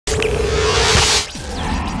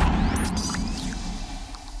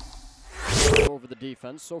over the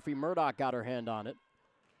defense. Sophie Murdoch got her hand on it.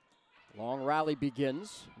 Long rally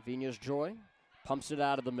begins. Venus Joy pumps it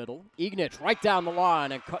out of the middle. Ignich right down the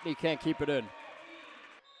line, and Cutney can't keep it in.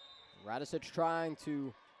 Radicic trying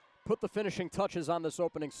to put the finishing touches on this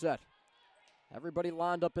opening set. Everybody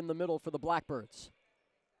lined up in the middle for the Blackbirds.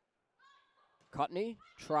 Cutney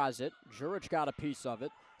tries it. Jurich got a piece of it.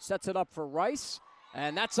 Sets it up for Rice,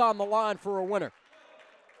 and that's on the line for a winner.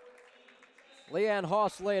 Leanne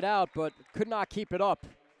Haas laid out, but could not keep it up.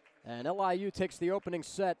 And LIU takes the opening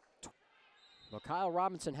set. But Kyle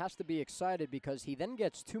Robinson has to be excited because he then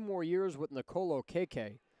gets 2 more years with Nicolo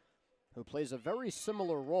Keke, who plays a very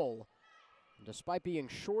similar role, despite being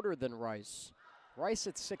shorter than Rice. Rice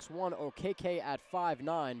at 6'1", Okeke at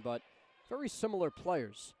 5'9", but very similar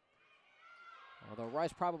players. Although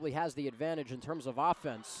Rice probably has the advantage in terms of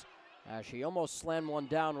offense, as she almost slammed one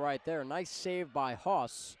down right there. Nice save by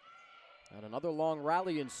Haas. And another long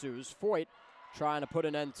rally ensues. Foyt trying to put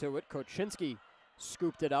an end to it. Koczynski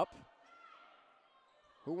scooped it up.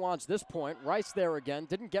 Who wants this point? Rice there again.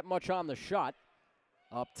 Didn't get much on the shot.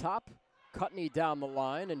 Up top, Cutney down the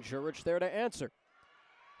line, and Jurich there to answer.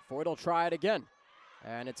 Foyt will try it again.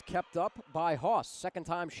 And it's kept up by Haas. Second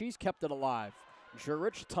time she's kept it alive.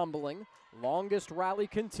 Jurich tumbling. Longest rally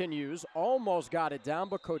continues. Almost got it down,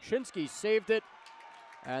 but Koczynski saved it.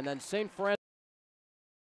 And then St. Francis.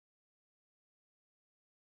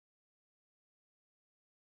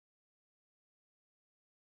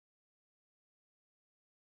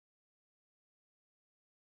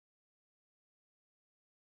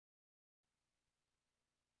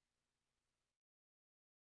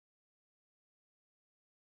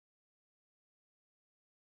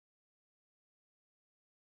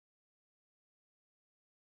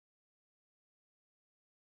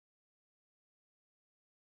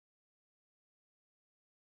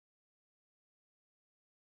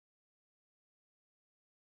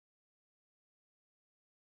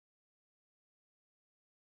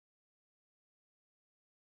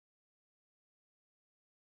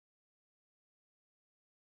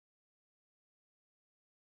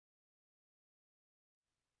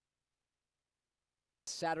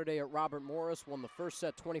 Saturday at Robert Morris, won the first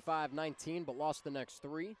set 25-19, but lost the next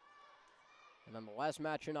 3. And then the last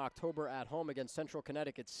match in October at home against Central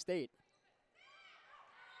Connecticut State.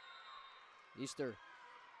 Easter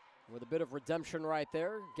with a bit of redemption right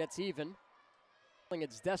there, gets even.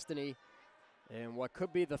 Its destiny in what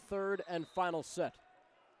could be the 3rd and final set.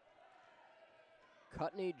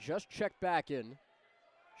 Cutney just checked back in.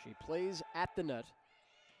 She plays at the net.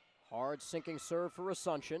 Hard sinking serve for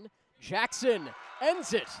Asuncion. Jackson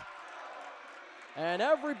ends it. And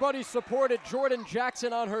everybody supported Jordan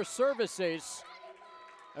Jackson on her service ace.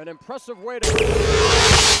 An impressive way to